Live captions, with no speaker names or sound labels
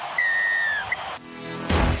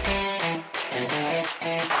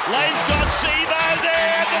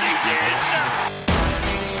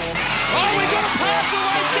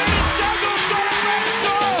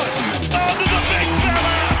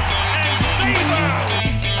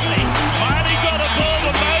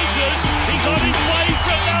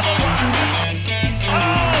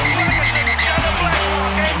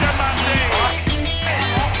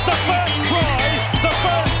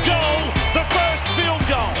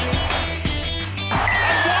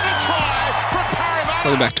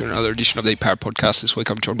Welcome back to another edition of the Power Podcast. This week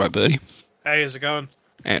I'm joined by Birdie. Hey, how's it going?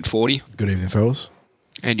 And 40. Good evening, fellas.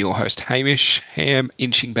 And your host, Hamish. Ham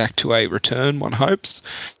inching back to a return, one hopes.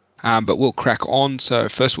 But we'll crack on. So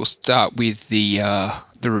first we'll start with the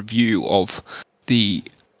review of the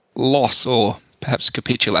loss or perhaps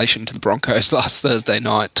capitulation to the Broncos last Thursday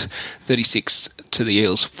night. 36 to the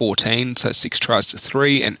Eels 14, so 6 tries to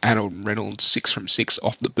 3, and Adam Reynolds 6 from 6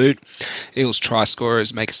 off the boot. Eels try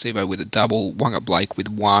scorers, Makasivo with a double, Wanga Blake with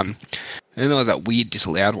 1. And then there was that weird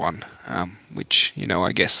disallowed one, which,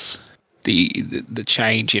 I guess the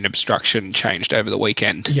change in obstruction changed over the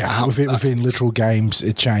weekend. Yeah, within literal games,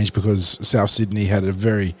 it changed because South Sydney had a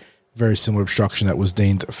very, very similar obstruction that was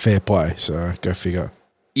deemed fair play. So go figure.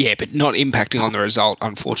 Yeah, but not impacting on the result,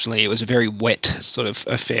 unfortunately. It was a very wet sort of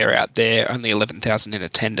affair out there, only 11,000 in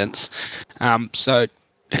attendance. So,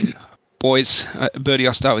 boys, Birdie,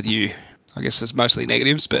 I'll start with you. I guess there's mostly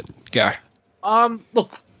negatives, but go.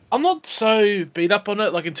 Look, I'm not so beat up on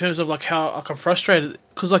it, in terms of, how I'm frustrated.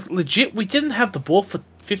 Because, legit, we didn't have the ball for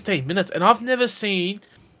 15 minutes, and I've never seen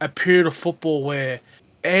a period of football where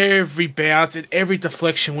every bounce and every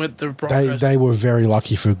deflection went the Broncos. They were very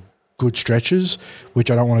lucky for good stretches, which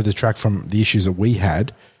I don't want to detract from the issues that we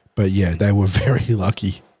had, but yeah, they were very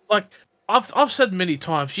lucky. I've said many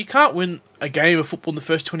times, you can't win a game of football in the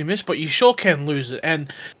first 20 minutes, but you sure can lose it.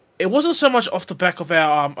 And it wasn't so much off the back of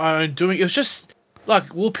our own doing. It was just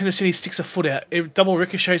Will Penasini sticks a foot out, it double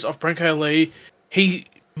ricochets off Branko Lee, he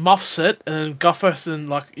muffs it, and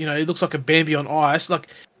Gufferson, he looks like a Bambi on ice,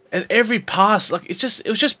 and every pass, it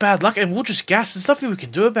was just bad luck, and we'll just gas. There's nothing we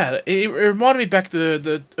can do about it. It reminded me back to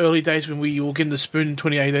the early days when we were getting the spoon in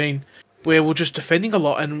 2018, where we're just defending a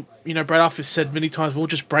lot, and, Brad Arthur said many times, we'll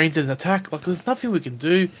just brain dead an attack. There's nothing we can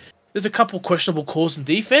do. There's a couple questionable calls in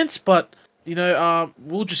defense, but,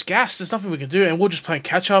 we'll just gas. There's nothing we can do, and we're just playing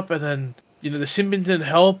catch-up, and then, the Simbin didn't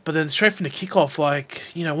help, but then straight from the kickoff,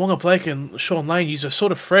 Wonga Blake and Sean Lane, he's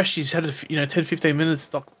sort of fresh. He's had, 10, 15 minutes,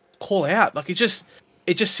 call out.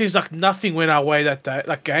 It just seems like nothing went our way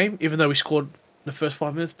that game, even though we scored in the first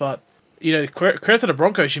 5 minutes. But credit to the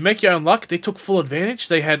Broncos. You make your own luck. They took full advantage.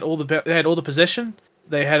 They had all the possession.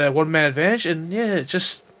 They had a one-man advantage, and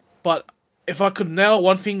But if I could nail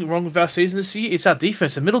one thing wrong with our season this year, it's our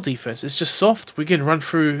defense, the middle defense. It's just soft. We can run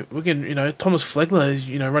through. We can, Thomas Flegler is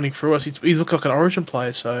running through us. He's looking like an Origin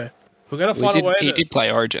player. So we're gonna find a way. He did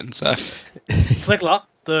play Origin, so Flegler,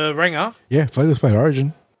 the ringer. Yeah, Flegler's played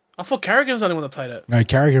Origin. I thought Carrigan was the only one that played it. No,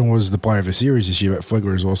 Carrigan was the player of the series this year, but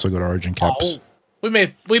Flegler has also got Origin caps. We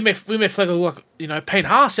made Flegler look, Payne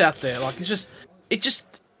Haas out there. It just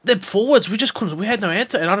them forwards. We just couldn't. We had no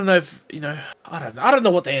answer, and I don't know if I don't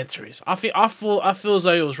know what the answer is. I feel as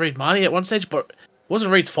though it was Reid Marnie at one stage, but it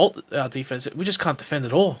wasn't Reid's fault. Our defense. We just can't defend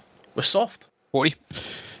at all. We're soft. 40.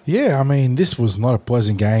 Yeah, I mean, this was not a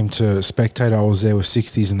pleasant game to spectate. I was there with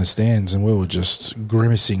 60s in the stands, and we were just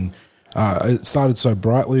grimacing. It started so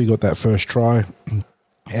brightly. We got that first try,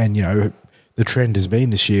 and the trend has been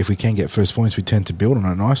this year, if we can get first points, we tend to build on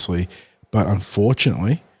it nicely. But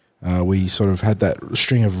unfortunately, we sort of had that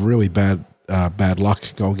string of really bad luck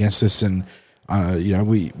go against us, and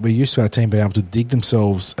we're used to our team being able to dig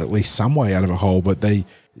themselves at least some way out of a hole, but they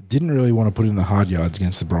didn't really want to put in the hard yards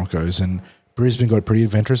against the Broncos. And Brisbane got pretty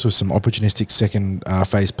adventurous with some opportunistic second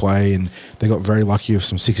phase play, and they got very lucky with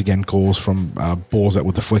some 6-again calls from balls that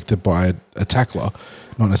were deflected by a tackler,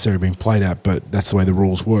 not necessarily being played at, but that's the way the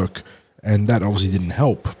rules work. And that obviously didn't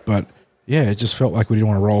help. But, yeah, it just felt like we didn't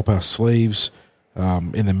want to roll up our sleeves.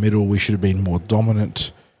 In the middle, we should have been more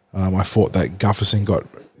dominant. I thought that Gufferson got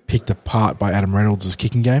picked apart by Adam Reynolds'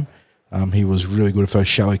 kicking game. He was really good at those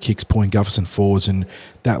shallow kicks, pulling Gufferson forwards, and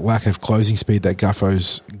that lack of closing speed that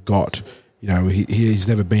Guffo's got. He's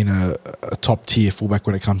never been a top-tier fullback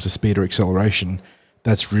when it comes to speed or acceleration.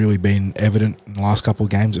 That's really been evident in the last couple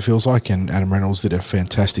of games, it feels like, and Adam Reynolds did a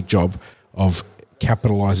fantastic job of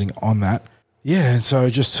capitalising on that. Yeah, and so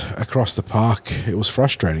just across the park, it was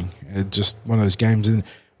frustrating. It just one of those games, and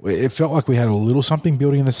it felt like we had a little something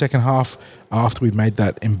building in the second half after we'd made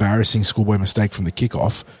that embarrassing schoolboy mistake from the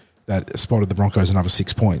kickoff that spotted the Broncos another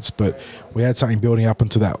 6 points. But we had something building up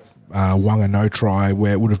into that Wanga no try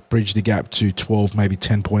where it would have bridged the gap to 12, maybe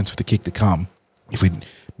 10 points for the kick to come if we'd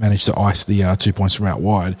managed to ice the 2 points from out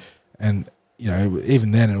wide. And,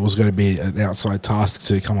 even then it was going to be an outside task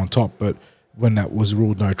to come on top, but when that was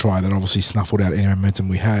ruled no try, that obviously snuffled out any momentum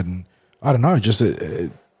we had. And I don't know, just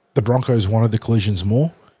the Broncos wanted the collisions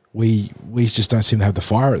more. We just don't seem to have the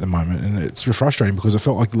fire at the moment, and it's frustrating because I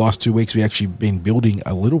felt like the last 2 weeks we actually been building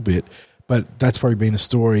a little bit, but that's probably been the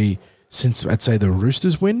story since, I'd say, the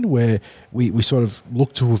Roosters win, where we sort of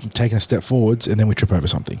look to have taken a step forwards and then we trip over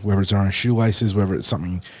something, whether it's our own shoelaces, whether it's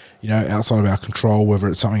something, outside of our control, whether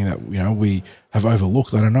it's something that, we have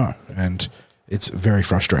overlooked, I don't know. And it's very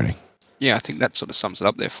frustrating. Yeah, I think that sort of sums it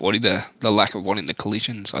up there, 40, the lack of wanting the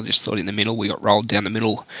collisions. I just thought in the middle, we got rolled down the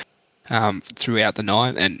middle throughout the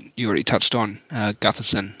night, and you already touched on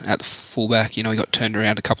Gutherson at the fullback. He got turned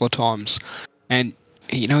around a couple of times. And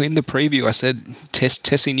in the preview, I said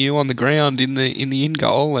testing you on the ground in the in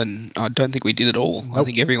goal, and I don't think we did it all. I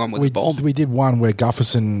think everyone was bombed. We did one where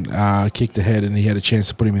Gutherson kicked ahead, and he had a chance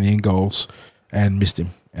to put him in the in goals and missed him,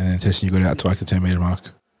 and then testing you got out to like the 10-metre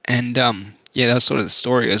mark. And that was sort of the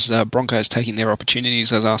story, as Broncos taking their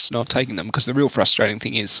opportunities as us not taking them. Because the real frustrating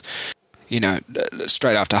thing is,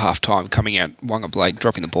 straight after half-time, coming out, Wanga Blake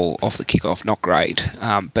dropping the ball off the kickoff, not great,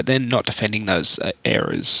 but then not defending those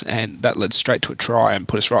errors, and that led straight to a try and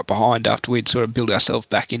put us right behind after we'd sort of built ourselves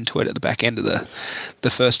back into it at the back end of the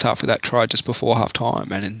first half with that try just before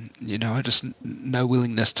half-time, and just no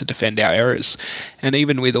willingness to defend our errors. And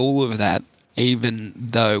even with all of that, even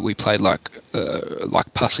though we played like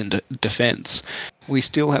puss in defence, we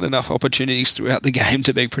still had enough opportunities throughout the game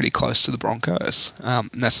to be pretty close to the Broncos. And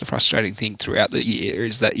that's the frustrating thing throughout the year,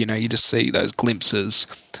 is that, you just see those glimpses,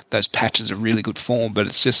 those patches of really good form, but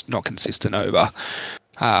it's just not consistent over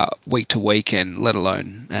week to week, and let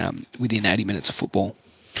alone within 80 minutes of football.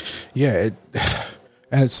 Yeah,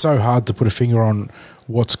 and it's so hard to put a finger on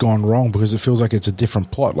what's gone wrong, because it feels like it's a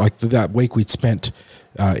different plot. Like that week we'd spent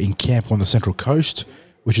in camp on the Central Coast,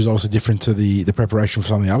 which is obviously different to the preparation for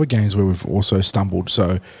some of the other games where we've also stumbled.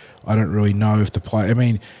 So I don't really know if the play... I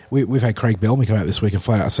mean, we've had Craig Bellamy come out this week and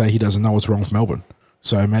flat out say he doesn't know what's wrong with Melbourne.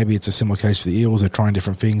 So maybe it's a similar case for the Eels. They're trying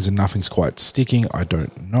different things and nothing's quite sticking. I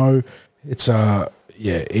don't know. It's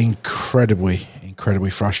incredibly,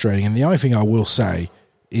 incredibly frustrating. And the only thing I will say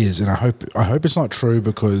is, and I hope it's not true,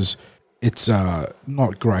 because it's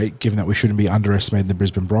not great, given that we shouldn't be underestimating the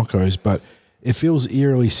Brisbane Broncos, but it feels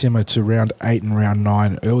eerily similar to round 8 and round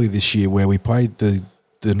 9 early this year, where we played the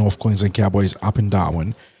North Queensland Cowboys up in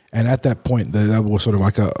Darwin. And at that point, they were sort of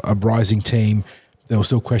like a rising team. There were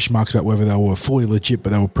still question marks about whether they were fully legit,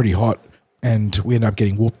 but they were pretty hot. And we ended up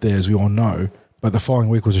getting whooped there, as we all know. But the following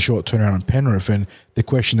week was a short turnaround on Penrith. And the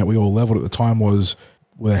question that we all levelled at the time was,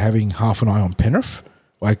 were they having half an eye on Penrith?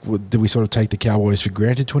 Like, did we sort of take the Cowboys for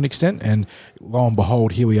granted to an extent? And lo and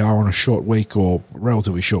behold, here we are on a short week, or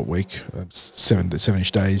relatively short week,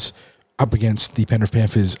 7-ish days, up against the Penrith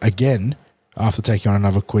Panthers again after taking on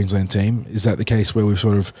another Queensland team. Is that the case where we've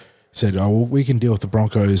sort of said, oh, well, we can deal with the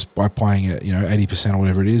Broncos by playing at 80% or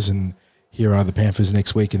whatever it is, and here are the Panthers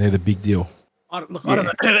next week, and they're the big deal? I don't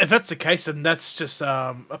know. If that's the case, then that's just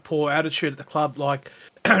a poor attitude at the club. Like,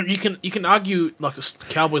 you can argue like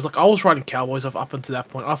Cowboys. Like, I was writing Cowboys off up until that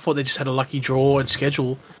point. I thought they just had a lucky draw and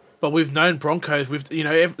schedule. But we've known Broncos.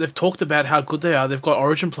 They've talked about how good they are. They've got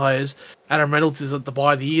Origin players. Adam Reynolds is at the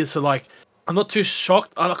bye of the year. So like, I'm not too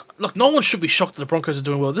shocked. Look, no one should be shocked that the Broncos are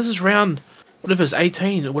doing well. This is round whatever it's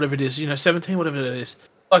 18 or whatever it is. 17, whatever it is.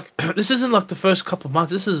 Like, this isn't like the first couple of months.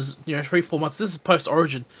 This is 3-4 months. This is post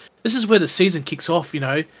Origin. This is where the season kicks off.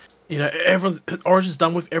 Everyone's Origin's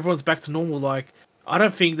done with. Everyone's back to normal. Like, I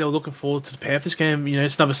don't think they were looking forward to the Panthers game.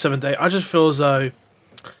 It's another 7 day. I just feel as though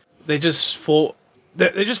they just thought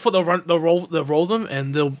they'll roll them,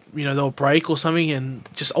 and they'll break or something, and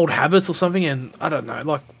just old habits or something. And I don't know.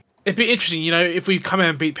 Like, it'd be interesting. If we come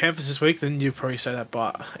out and beat Panthers this week, then you'd probably say that.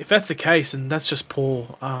 But if that's the case, then that's just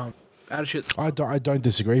poor attitude. I don't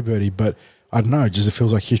disagree, Bertie, but I don't know. It just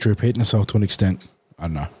feels like history repeating itself to an extent. I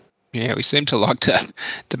don't know. Yeah, we seem to like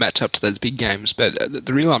to match up to those big games, but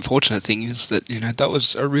the real unfortunate thing is that that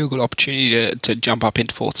was a real good opportunity to jump up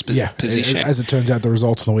into fourth position. As it turns out, the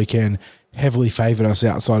results on the weekend heavily favoured us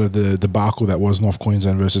outside of the debacle that was North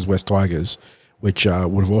Queensland versus West Tigers, which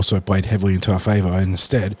would have also played heavily into our favour. And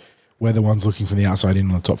instead, we're the ones looking from the outside in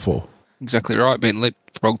on the top four. Exactly right. Being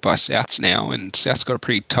leapfrogged by Souths now, and Souths got a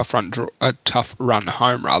pretty tough run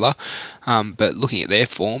home rather. But looking at their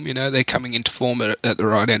form, they're coming into form at the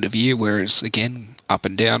right end of year, whereas again, up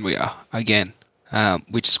and down we are again,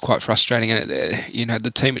 which is quite frustrating. And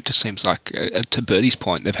the team, it just seems like, to Bertie's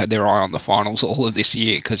point, they've had their eye on the finals all of this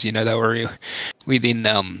year, because they were within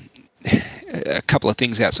a couple of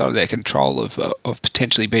things outside of their control of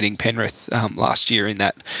potentially beating Penrith last year in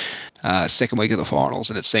that second week of the finals,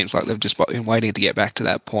 and it seems like they've just been waiting to get back to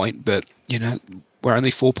that point. But we're only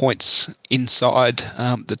 4 points inside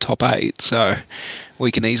the top 8, so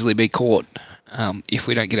we can easily be caught if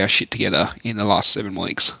we don't get our shit together in the last 7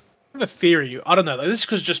 weeks. I have a theory. I don't know. This is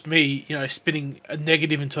because just me, spinning a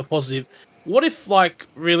negative into a positive. what if, like,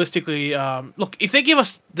 realistically, look, if they give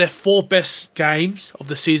us their 4 best games of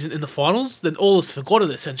the season in the finals, then all is forgotten,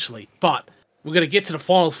 essentially. But we're going to get to the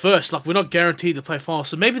finals first. Like, we're not guaranteed to play finals.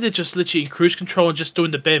 So maybe they're just literally in cruise control and just doing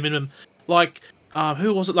the bare minimum. Like,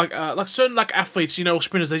 who was it? Like certain, like, athletes, you know,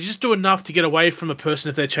 sprinters, they just do enough to get away from a person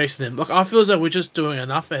if they're chasing them. Like, I feel as though we're just doing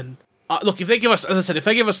enough. And, look, if they give us, as I said, if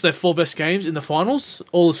they give us their 4 best games in the finals,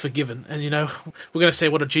 all is forgiven. And, you know, we're going to say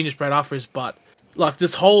what a genius Brad Arthur is, but... Like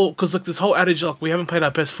this whole adage, like we haven't played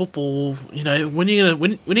our best football. You know, when are you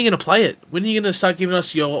gonna play it? When are you gonna start giving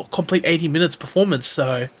us your complete 80 minutes performance?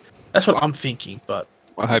 So that's what I'm thinking. But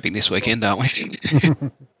we're hoping this weekend, aren't we?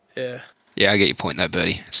 Yeah. Yeah, I get your point though,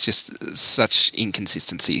 Bertie. It's just such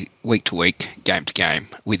inconsistency week to week, game to game,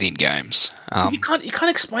 within games. You can't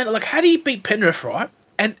explain it. Like, how do you beat Penrith, right?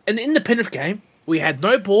 And in the Penrith game, we had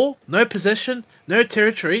no ball, no possession, no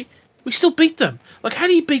territory. We still beat them. Like, how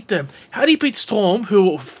do you beat them? How do you beat Storm,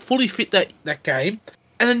 who fully fit that game,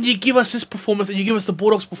 and then you give us this performance and you give us the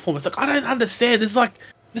Bulldogs performance? Like, I don't understand. It's like,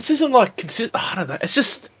 this isn't like consistent. I don't know.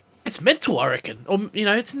 It's mental, I reckon. Or, you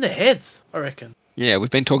know, it's in their heads, I reckon. Yeah, we've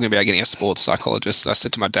been talking about getting a sports psychologist. I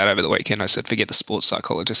said to my dad over the weekend, I said, forget the sports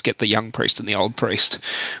psychologist, get the young priest and the old priest.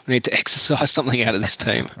 We need to exercise something out of this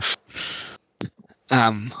team.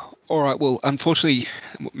 All right, well, unfortunately,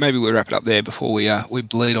 maybe we wrap it up there before we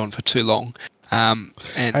bleed on for too long. And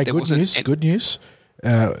hey, good news.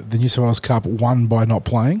 The New South Wales Cup won by not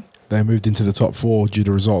playing. They moved into the top 4 due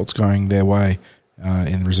to results going their way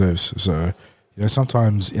in the reserves. So, you know,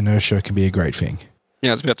 sometimes inertia can be a great thing.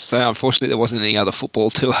 Yeah, I was about to say, unfortunately, there wasn't any other football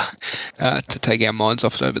to take our minds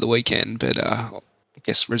off it over the weekend, but I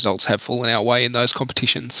guess results have fallen our way in those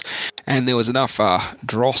competitions. And there was enough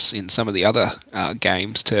dross in some of the other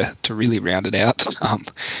games to really round it out.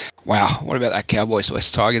 Wow, what about that Cowboys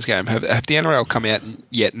West Tigers game? Have the NRL come out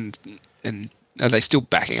yet, and are they still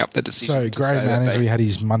backing up the decision? So Graham Manners, had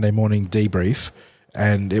his Monday morning debrief,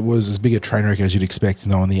 and it was as big a train wreck as you'd expect to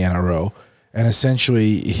know in the NRL. And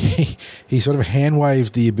essentially, he sort of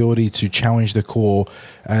hand-waved the ability to challenge the call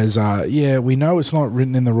as, we know it's not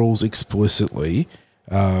written in the rules explicitly,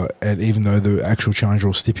 and even though the actual challenge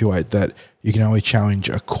will stipulate that you can only challenge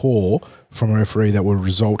a call from a referee that will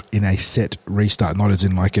result in a set restart, not as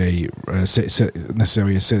in like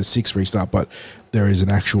necessarily a set of 6 restart, but there is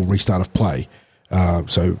an actual restart of play.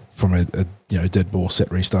 So from a dead ball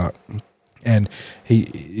set restart. And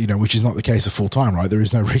he, which is not the case of full time, right? There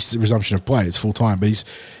is no resumption of play; it's full time. But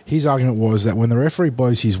his argument was that when the referee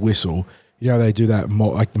blows his whistle, they do that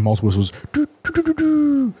like the multiple whistles.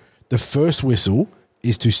 The first whistle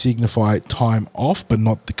is to signify time off, but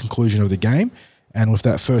not the conclusion of the game. And with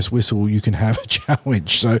that first whistle, you can have a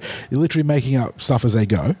challenge. So you're literally making up stuff as they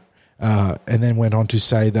go. And then went on to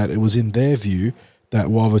say that it was in their view that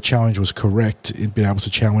while the challenge was correct in being able to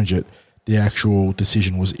challenge it, the actual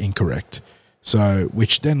decision was incorrect. So,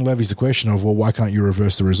 which then levies the question of, well, why can't you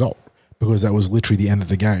reverse the result? Because that was literally the end of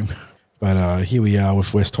the game. But here we are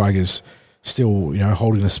with West Tigers still,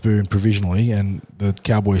 holding a spoon provisionally, and the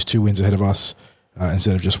Cowboys 2 wins ahead of us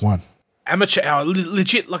instead of just 1. Amateur hour,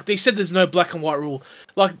 legit. Like, they said there's no black and white rule.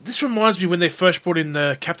 Like, this reminds me when they first brought in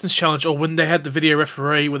the Captain's Challenge, or when they had the video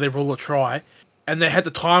referee where they rule a try, and they had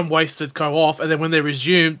the time wasted go off, and then when they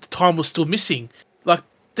resumed, the time was still missing. Like,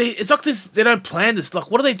 it's like this. They don't plan this. Like,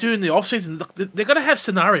 what do they do in the off season? Like, they're gonna have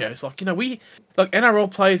scenarios. Like, we NRL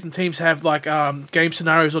players and teams have like game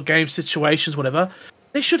scenarios or game situations, whatever.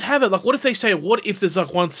 They should have it. Like, what if they say, what if there's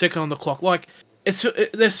like 1 second on the clock? Like,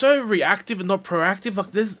 they're so reactive and not proactive. Like,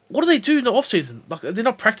 what do they do in the off season? Like, they're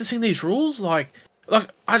not practicing these rules. Like I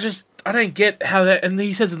don't get how that. And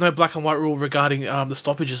he says there's no black and white rule regarding the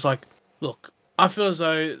stoppages. Like, look, I feel as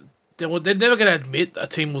though they're never gonna admit a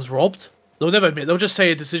team was robbed. They'll never admit. They'll just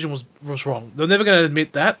say a decision was wrong. They're never going to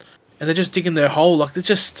admit that, and they're just digging their hole. Like, they're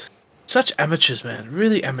just such amateurs, man.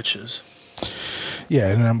 Really amateurs. Yeah,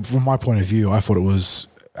 and from my point of view, I thought it was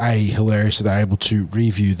hilarious that they're able to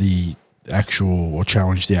review the actual or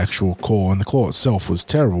challenge the actual call, and the call itself was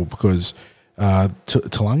terrible because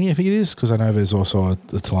Talangi, I think it is, because I know there's also a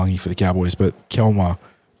Talangi for the Cowboys, but Kelma,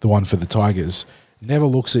 the one for the Tigers, never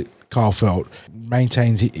looks at Kyle Felt,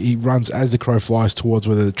 maintains he runs as the crow flies towards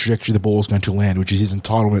where the trajectory of the ball is going to land, which is his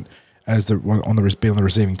entitlement as being on the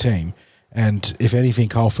receiving team. And if anything,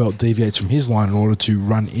 Kyle Felt deviates from his line in order to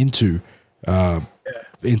run into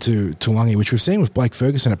Talangi, which we've seen with Blake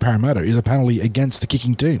Ferguson at Parramatta, is a penalty against the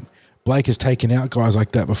kicking team. Blake has taken out guys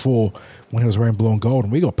like that before when he was wearing blue and gold,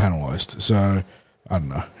 and we got penalised. So I don't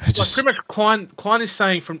know. Pretty much, Klein is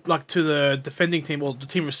saying to the defending team or the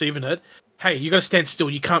team receiving it, hey, you got to stand still.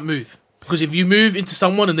 You can't move, because if you move into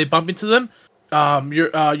someone and they bump into them, you're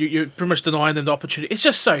pretty much denying them the opportunity. It's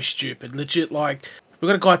just so stupid, legit. Like, we've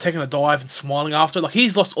got a guy taking a dive and smiling after it. Like,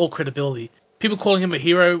 he's lost all credibility. People calling him a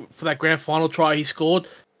hero for that grand final try he scored.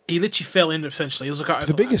 He literally fell in, essentially. It was like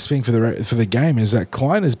the biggest thing for the game is that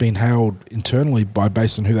Klein has been hailed internally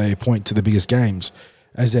based on who they appoint to the biggest games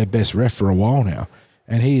as their best ref for a while now.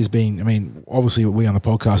 And he has been, I mean, obviously we on the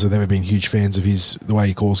podcast have never been huge fans of the way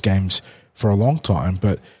he calls games for a long time,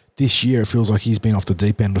 but this year it feels like he's been off the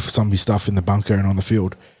deep end of some of his stuff in the bunker and on the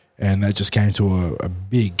field. And that just came to a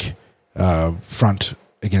big front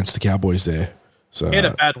against the Cowboys there. So he had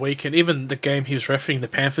a bad weekend. Even the game he was refereeing, the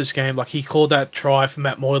Panthers game, like he called that try for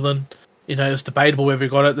Matt Moylan. You know, it was debatable whether he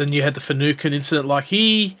got it. Then you had the Finucane incident. Like,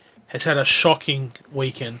 he has had a shocking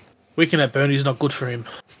weekend. Weekend at Burnie is not good for him.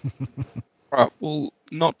 Right, well,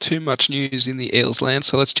 not too much news in the Eels land,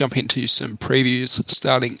 so let's jump into some previews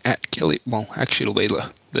starting at Kelly. Well, actually, it'll be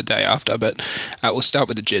the day after, but we'll start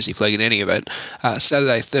with the Jersey Flag in any event.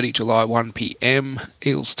 Saturday, 30 July, 1 p.m,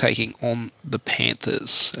 Eels taking on the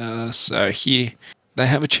Panthers. So here they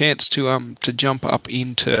have a chance to jump up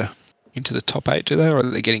into the top 8, do they, or are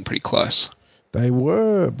they getting pretty close? They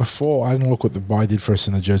were before. I didn't look what the bye did for us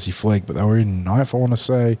in the Jersey Flag, but they were in 9th, I want to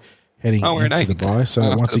say, heading into the bye.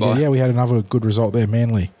 So once again, we had another good result there.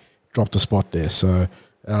 Manly dropped a spot there. So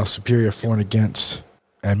our superior for and against,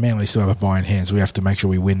 and Manly still have a bye in hand, so we have to make sure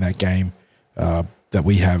we win that game that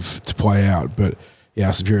we have to play out. But yeah,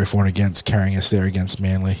 our superior for and against carrying us there against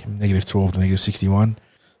Manly, -12 to -61.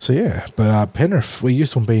 So yeah, but Penrith, we're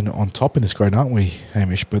used to them being on top in this grade, aren't we,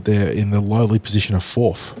 Hamish? But they're in the lowly position of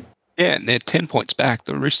 4th. Yeah, and they're 10 points back.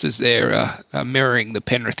 The Roosters there are mirroring the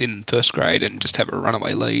Penrith in first grade and just have a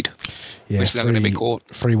runaway lead. Yeah, which they're going to be caught.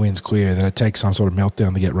 3 wins clear. Then it takes some sort of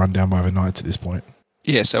meltdown to get run down by the Knights at this point.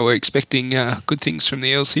 Yeah, so we're expecting good things from the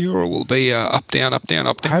Eels here, or will it be up, down, up, down,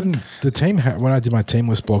 up, down? When I did my team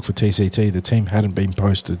list blog for TCT, the team hadn't been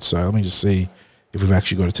posted. So let me just see if we've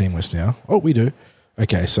actually got a team list now. Oh, we do.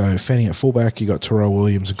 Okay, so Fanning at fullback, you got Terrell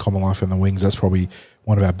Williams and Common Life on the wings. That's probably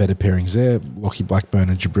one of our better pairings there. Lockie Blackburn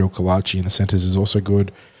and Jabril Kalachi in the centres is also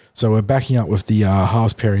good. So we're backing up with the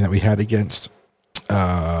halves pairing that we had against,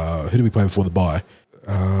 who did we play before the bye?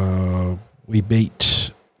 We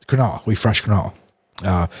beat Cronulla. We thrashed Cronulla.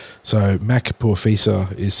 So Mac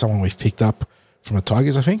Puafisa is someone we've picked up from the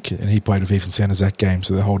Tigers, I think, and he played with Ethan Sanders that game,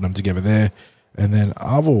 so they're holding them together there. And then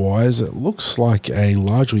otherwise, it looks like a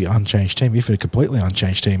largely unchanged team, if a completely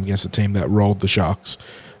unchanged team against a team that rolled the Sharks.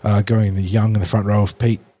 Going the young in the front row of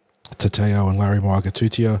Pete, Tateo and Larry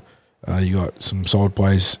Moagatutia. You got some solid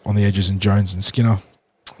plays on the edges in Jones and Skinner.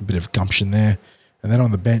 A bit of gumption there. And then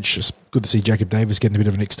on the bench, it's good to see Jacob Davis getting a bit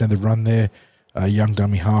of an extended run there. A young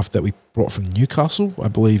dummy half that we brought from Newcastle, I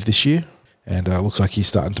believe, this year. And looks like he's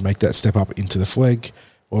starting to make that step up into the flag.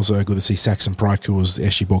 Also good to see Saxon Pryke, who was the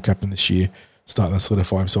SG Ball captain this year, starting to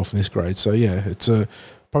solidify himself in this grade. So, yeah, it's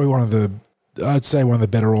probably one of the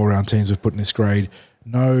better all-around teams we've put in this grade.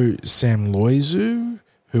 No Sam Loizu,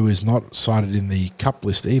 who is not cited in the Cup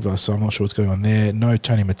list either, so I'm not sure what's going on there. No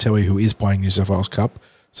Tony Mattelli, who is playing New South Wales Cup,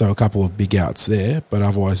 so a couple of big outs there, but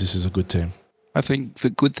otherwise this is a good team. I think the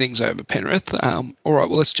good things over Penrith. All right,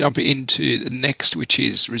 well, let's jump into the next, which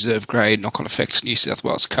is reserve grade knock-on effects New South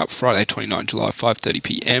Wales Cup, Friday, 29 July, 5:30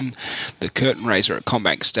 p.m. The curtain raiser at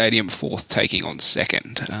CommBank Stadium, 4th taking on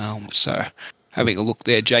 2nd. So having a look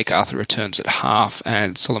there, Jake Arthur returns at half,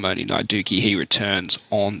 and Solomoni Naiduki, he returns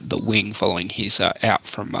on the wing following his out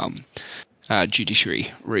from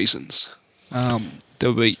judiciary reasons.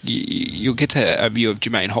 You'll get a view of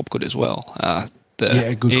Jermaine Hopgood as well.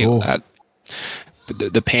 Good call.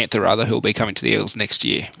 The Panther, who'll be coming to the Eels next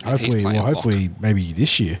year. Hopefully, maybe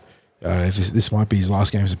this year. If this might be his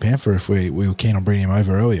last game as a Panther, if we were keen on bringing him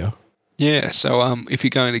over earlier. Yeah, so if you're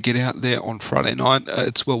going to get out there on Friday night,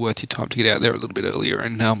 it's well worth your time to get out there a little bit earlier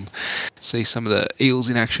and see some of the Eels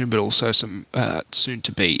in action, but also some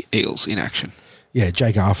soon-to-be Eels in action. Yeah,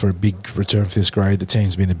 Jake Arthur, a big return for this grade. The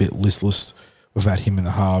team's been a bit listless without him in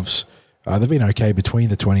the halves. They've been okay between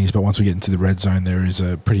the 20s, but once we get into the red zone, there is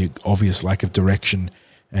a pretty obvious lack of direction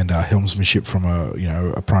and helmsmanship from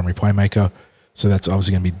a primary playmaker. So that's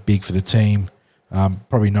obviously going to be big for the team.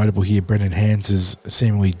 Probably notable here, Brendan Hands has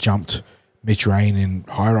seemingly jumped Mitch Rain in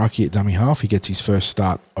hierarchy at dummy half. He gets his first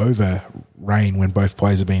start over Rain when both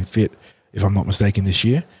players have been fit, if I'm not mistaken, this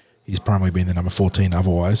year. He's primarily been the number 14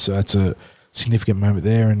 otherwise, so that's a significant moment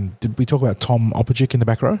there. And did we talk about Tom Opachik in the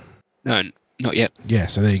back row? No, not yet. Yeah,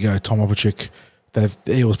 so there you go, Tom Opachik. The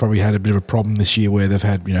Eels probably had a bit of a problem this year where they've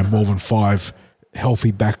had more than 5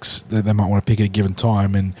 healthy backs that they might want to pick at a given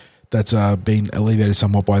time, and that's been alleviated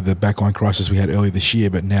somewhat by the backline crisis we had earlier this year.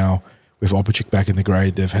 But now with Opachik back in the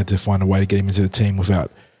grade, they've had to find a way to get him into the team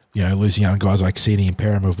without losing out on guys like Sini and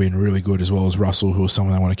Perham who've been really good, as well as Russell, who is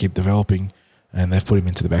someone they want to keep developing, and they've put him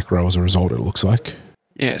into the back row as a result, it looks like.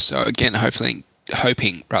 Yeah, so again, hoping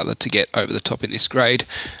to get over the top in this grade.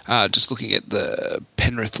 Just looking at the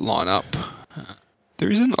Penrith lineup, there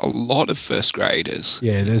isn't a lot of first graders.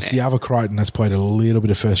 Yeah, there's the other Crichton that's played a little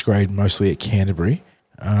bit of first grade, mostly at Canterbury.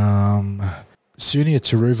 Sunia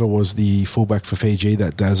Taruva was the fullback for Fiji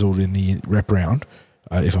that dazzled in the rep round,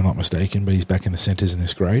 if I'm not mistaken, but he's back in the centres in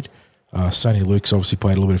this grade. Sonny Luke's obviously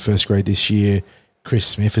played a little bit of first grade this year. Chris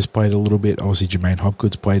Smith has played a little bit. Obviously, Jermaine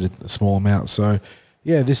Hopgood's played a small amount. So,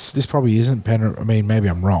 yeah, this probably isn't Penrith. I mean, maybe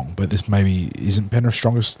I'm wrong, but this maybe isn't Penrith's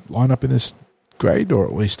strongest lineup in this grade, or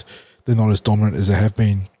at least they're not as dominant as they have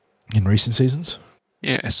been in recent seasons.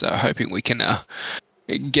 Yeah, so hoping we can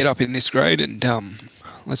get up in this grade, and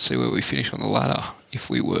let's see where we finish on the ladder if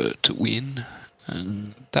we were to win.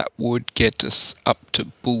 And that would get us up to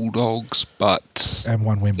Bulldogs, but and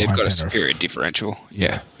one win they've behind got Penrith. a superior differential.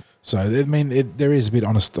 Yeah. So, I mean, there is a bit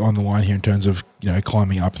on the line here in terms of,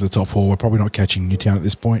 climbing up to the top four. We're probably not catching Newtown at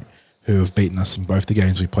this point, who have beaten us in both the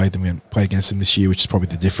games we played against them this year, which is probably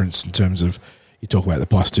the difference in terms of, you talk about the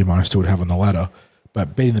 +2, -2 would have on the ladder.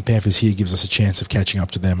 But beating the Panthers here gives us a chance of catching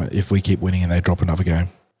up to them if we keep winning and they drop another game.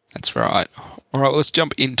 That's right. All right, well, let's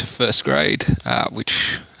jump into first grade,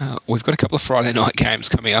 which we've got a couple of Friday night games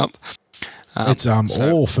coming up. It's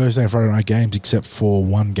all Thursday and Friday night games except for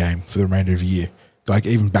one game for the remainder of the year. Like,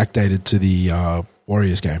 even backdated to the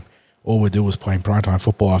Warriors game. All we do was playing primetime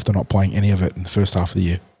football after not playing any of it in the first half of the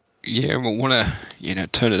year. Yeah, we'll want to,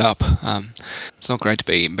 turn it up. It's not great to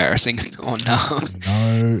be embarrassing on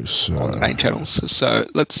no, sir. on the main channels. So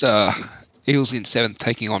let's Eels in 7th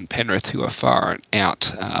taking on Penrith, who are far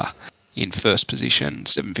out in first position,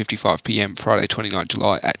 7:55 p.m. Friday, 29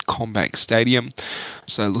 July at CommBank Stadium.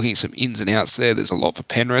 So looking at some ins and outs there, there's a lot for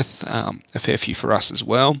Penrith, a fair few for us as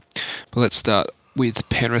well. But let's start with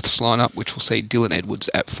Penrith's lineup, which will see Dylan Edwards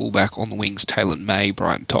at fullback, on the wings Taylor May,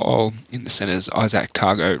 Brian To'o, in the centres Isaac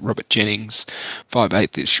Targo, Robert Jennings,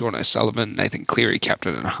 5'8" is Sean O'Sullivan, Nathan Cleary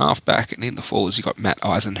captain and halfback, and in the forwards you've got Matt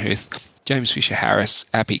Eisenhuth, James Fisher-Harris,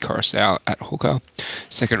 Api Coruscant at hooker.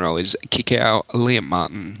 Second row is Kikau, Liam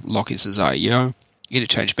Martin, Lockie Cesario.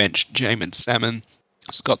 Interchange bench, Jamin Salmon,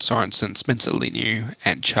 Scott Sorensen, Spencer Linu,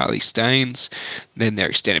 and Charlie Staines. Then their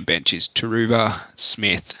extended bench is Taruva,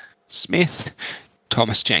 Smith,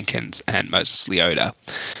 Thomas Jenkins, and Moses Leota.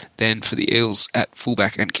 Then for the Eels at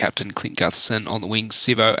fullback and captain, Clint Gutherson, on the wings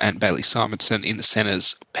Sivo and Bailey Simonson, in the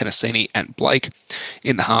centres Penasini and Blake.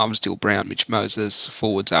 In the halves, Dill Brown, Mitch Moses.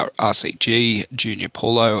 Forwards are RCG, Junior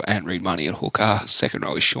Paulo, and Reed Money at hooker. Second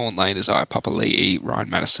row is Sean Lane, Isaiah Papali'i, Ryan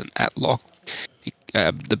Madison at lock.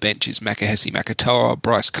 The bench is Makahesi Makatoa,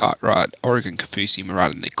 Bryce Cartwright, Oregon Kafusi,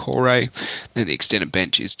 Murata Nikore. Then the extended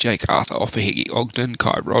bench is Jake Arthur, Ofahigi Ogden,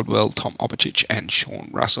 Kai Rodwell, Tom Opachich, and Sean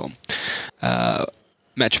Russell.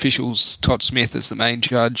 Match officials, Todd Smith is the main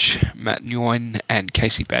judge, Matt Nguyen and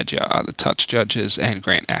Casey Badger are the touch judges, and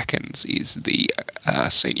Grant Atkins is the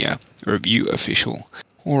senior review official.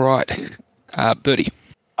 All right, Bertie.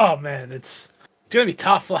 Oh, man, it's going to be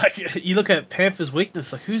tough. Like, you look at Panthers'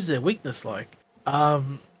 weakness, like, who's their weakness? Like,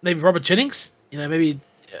 maybe Robert Jennings. Maybe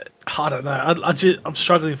I don't know. I'm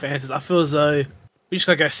struggling for answers. I feel as though we just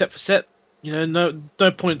gotta go set for set. No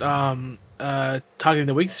point targeting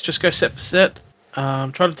the weakness. Just go set for set. Try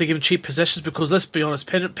to give them cheap possessions, because let's be honest,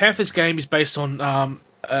 Panthers' game is based on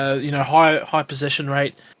high possession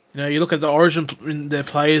rate. You look at the Origin, their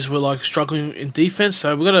players were like struggling in defense,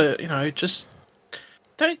 so we gotta just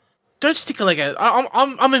don't stick a leg out.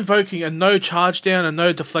 I'm invoking a no charge down and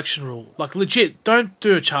no deflection rule. Like, legit, don't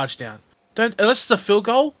do a charge down. Don't, unless it's a field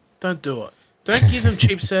goal, don't do it. Don't give them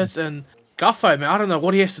cheap sets. And Guffo, man, I don't know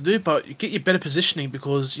what he has to do, but get your better positioning,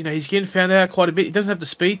 because he's getting found out quite a bit. He doesn't have the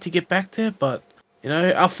speed to get back there, but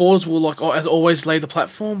our forwards will, like, as always, lay the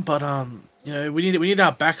platform. But we need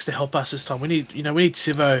our backs to help us this time. We need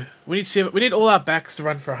Sivo. We need all our backs to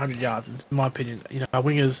run for 100 yards. In my opinion, our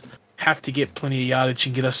wingers have to get plenty of yardage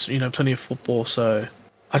and get us, plenty of football. So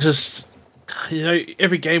I just,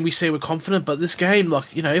 every game we say we're confident, but this game, like,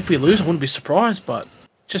 if we lose, I wouldn't be surprised, but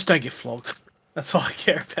just don't get flogged. That's all I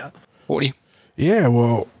care about. 40. Yeah,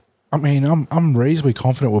 well, I mean, I'm reasonably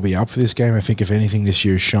confident we'll be up for this game. I think if anything, this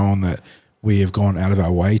year has shown that we have gone out of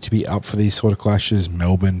our way to be up for these sort of clashes.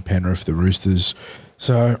 Melbourne, Penrith, the Roosters.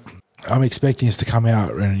 So I'm expecting us to come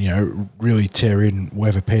out and, really tear in,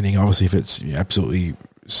 weather pending. Obviously, if it's absolutely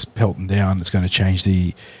pelting down, it's going to change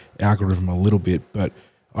the algorithm a little bit, but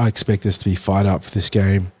I expect us to be fired up for this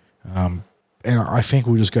game. And I think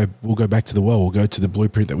we'll go back to the well. We'll go to the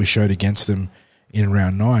blueprint that we showed against them in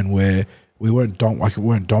round 9, where we weren't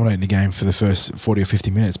dominating the game for the first 40 or 50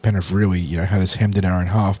 minutes. Penrith really, had us hemmed in our own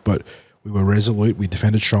half, but we were resolute. We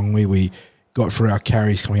defended strongly. We got through our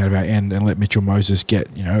carries coming out of our end and let Mitchell Moses get,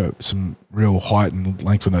 some real height and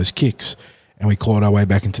length on those kicks. And we clawed our way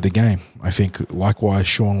back into the game. I think, likewise,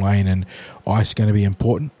 Sean Lane and Ice going to be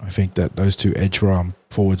important. I think that those two edge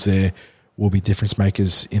forwards there will be difference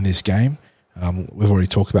makers in this game. We've already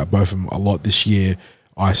talked about both of them a lot this year.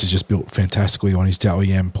 Ice has just built fantastically on his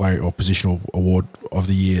Dally M Player or Positional Award of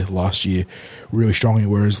the Year last year, really strongly,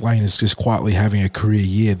 whereas Lane is just quietly having a career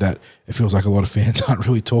year that it feels like a lot of fans aren't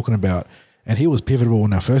really talking about. And he was pivotal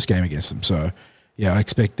in our first game against them. So, yeah, I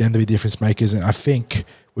expect them to be difference makers. And I think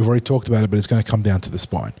we've already talked about it, but it's going to come down to the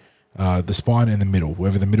spine. The spine and the middle,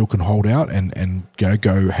 whether the middle can hold out and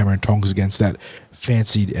go hammer and tongs against that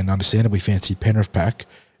fancied and understandably fancied Penrith pack.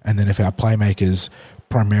 And then if our playmakers,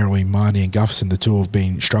 primarily Marnie and Gufferson, the two have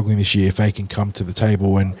been struggling this year, if they can come to the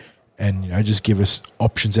table and just give us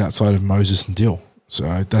options outside of Moses and Dill.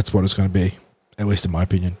 So that's what it's going to be, at least in my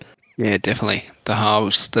opinion. Yeah, definitely. The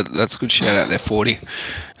halves, that's a good shout out there, 40.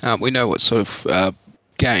 We know what sort of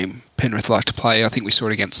game Penrith like to play. I think we saw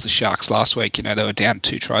it against the Sharks last week. They were down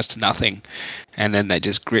 2 tries to nothing, and then they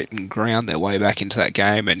just grit and ground their way back into that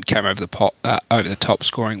game and came over the top,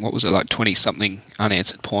 scoring, what was it, like 20-something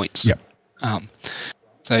unanswered points. Yep.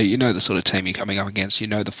 So the sort of team you're coming up against,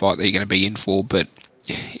 the fight that you're going to be in for, but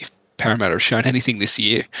if Parramatta have shown anything this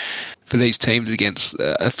year for these teams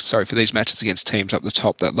for these matches against teams up the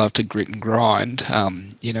top that love to grit and grind,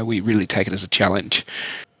 we really take it as a challenge.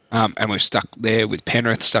 And we're stuck there with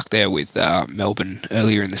Penrith, stuck there with Melbourne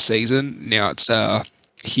earlier in the season. Now it's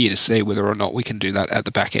here to see whether or not we can do that at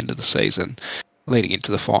the back end of the season, leading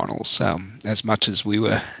into the finals. As much as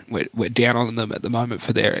we're down on them at the moment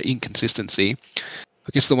for their inconsistency, I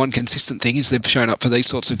guess the one consistent thing is they've shown up for these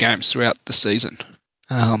sorts of games throughout the season.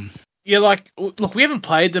 Yeah, look, we haven't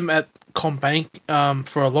played them at CommBank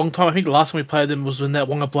for a long time. I think the last time we played them was when that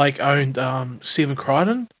Wonga Blake owned Stephen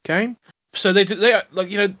Crichton game. So they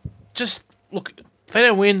just look. If they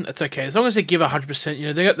don't win, it's okay as long as they give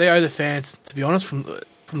 100%. They owe the fans, to be honest, from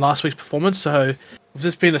last week's performance. So if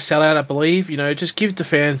this been a sellout, I believe just give the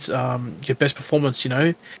fans your best performance.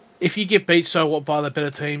 If you get beat, so what, by the better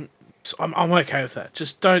team, I'm okay with that.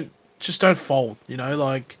 Just don't fold.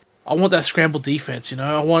 I want that scramble defense.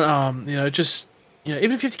 I want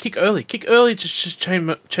even if you have to kick early, just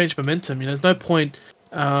change momentum. There's no point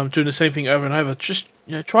doing the same thing over and over. Just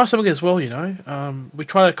try something as well. We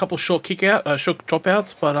tried a couple short short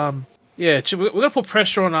dropouts, but we're gonna put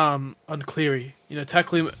pressure on Cleary.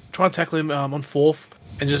 Tackle him, try and tackle him on fourth,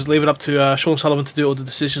 and just leave it up to Sean Sullivan to do all the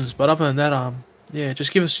decisions. But other than that,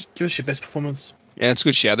 just give us your best performance. Yeah, it's a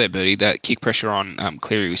good shout there, Bertie. That kick pressure on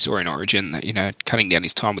Cleary we saw in Origin, that cutting down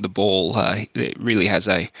his time with the ball, it really has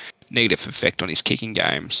a negative effect on his kicking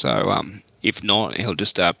game. So if not, he'll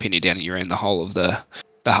just pin you down at your end the whole of the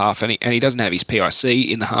half, and he doesn't have his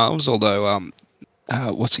PIC in the halves. Although,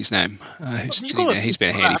 what's his name? Who's sitting there? He's been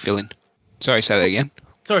a handy fill-in. Sorry, say that again.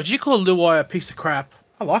 Sorry, did you call Luai a piece of crap?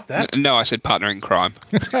 I like that. No, I said partner in crime.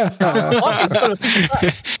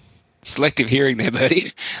 Selective hearing there,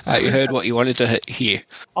 Bertie. You heard what you wanted to hear.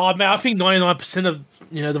 Oh man, I think 99% of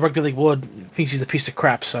the rugby league world thinks he's a piece of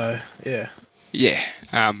crap. So yeah. Yeah,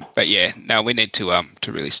 but yeah, no, we need to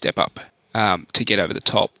really step up to get over the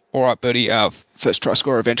top. All right, Bertie. First try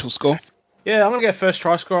score, eventual score. Yeah, I'm gonna go first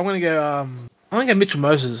try score. I'm gonna go Mitchell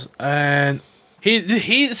Moses, and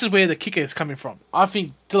this is where the kicker is coming from. I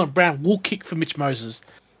think Dylan Brown will kick for Mitch Moses.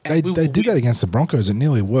 They did that against the Broncos. It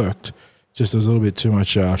nearly worked. Just there's a little bit too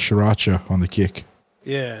much sriracha on the kick.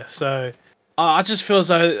 Yeah, so I just feel as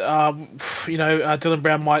though Dylan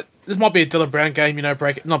Brown this might be a Dylan Brown game.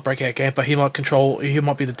 Not breakout game, but he might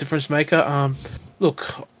be the difference maker.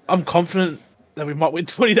 Look, I'm confident that we might win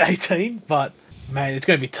 20-18, but man, it's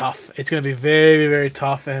going to be tough. It's going to be very, very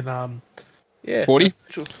tough, and 40.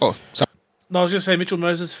 Oh, sorry. No, I was going to say Mitchell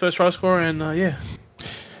Moses first try scorer, and yeah.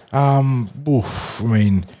 I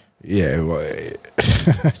mean, yeah,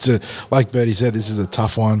 like Bertie said, this is a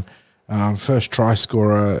tough one. First try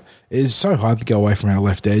scorer, it is so hard to go away from our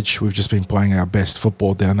left edge. We've just been playing our best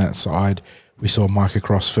football down that side. We saw Micah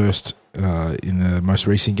Cross first in the most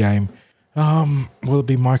recent game. Will it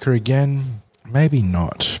be Micah again? Maybe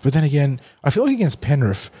not. But then again, I feel like against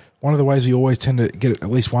Penrith, one of the ways we always tend to get at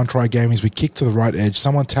least one try game is we kick to the right edge,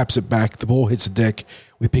 someone taps it back, the ball hits the deck,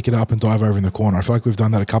 we pick it up and dive over in the corner. I feel like we've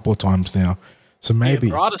done that a couple of times now. So maybe...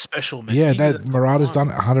 Yeah, Murata's special, man. Yeah, Murata's done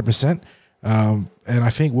it 100%. And I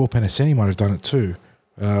think Will Penasini might have done it too.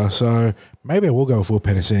 So maybe I will go with Will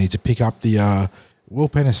Penasini to pick up the Will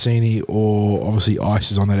Penasini or obviously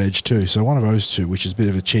Ice is on that edge too. So one of those two, which is a bit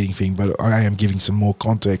of a cheating thing, but I am giving some more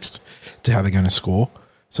context to how they're going to score.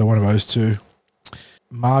 So one of those two.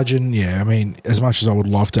 Margin, yeah, I mean, as much as I would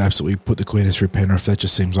love to absolutely put the Cleaners through Penrith, that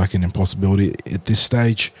just seems like an impossibility at this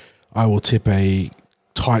stage. I will tip a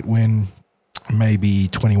tight win, maybe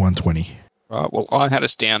 21-20. Right, well, I had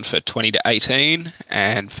us down for 20-18,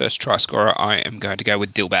 and first try scorer, I am going to go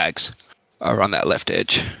with Dillbags over on that left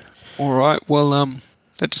edge. All right, well,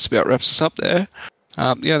 that just about wraps us up there.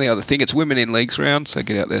 The only other thing, it's Women in Leagues round, so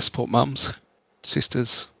get out there, support mums,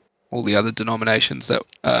 sisters, all the other denominations that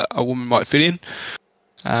a woman might fit in.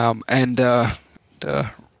 Wear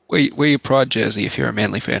your Pride jersey if you're a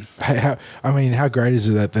Manly fan. Hey, how great is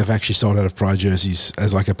it that they've actually sold out of Pride jerseys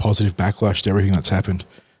as like a positive backlash to everything that's happened?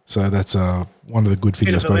 So that's one of the good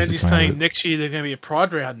things, I suppose. You're saying next year there's going to be a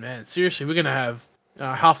Pride round, man. Seriously, we're going to have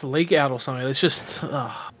half the league out or something. It's just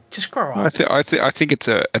grow up. I think it's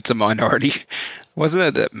a minority.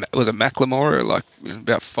 Wasn't it? Was it Macklemore like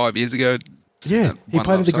about 5 years ago? Yeah, he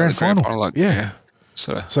played at the grand final. Yeah.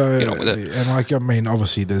 So get on with it. And like, I mean,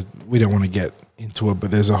 obviously, we don't want to get into it, but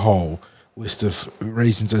there's a whole list of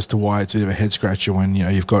reasons as to why it's a bit of a head scratcher when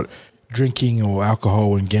you've got drinking or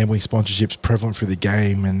alcohol and gambling sponsorships prevalent through the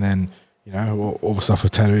game, and then all the stuff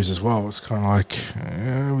with tattoos as well. It's kind of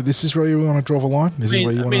like this is where you want to draw the line. This is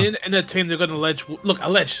where you want. I mean, in that team they've got an alleged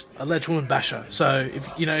woman basher. So if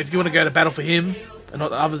you want to go to battle for him and not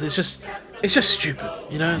the others, it's just stupid.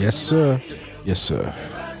 Yes, sir. Yes, sir.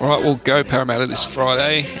 All right, we'll go Parramatta this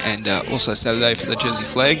Friday and also Saturday for the Jersey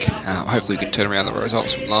Flag. Hopefully we can turn around the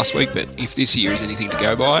results from last week, but if this year is anything to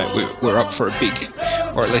go by, we're up for a big,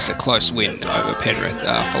 or at least a close win over Penrith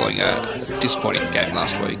following a disappointing game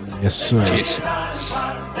last week. Yes, sir. Cheers.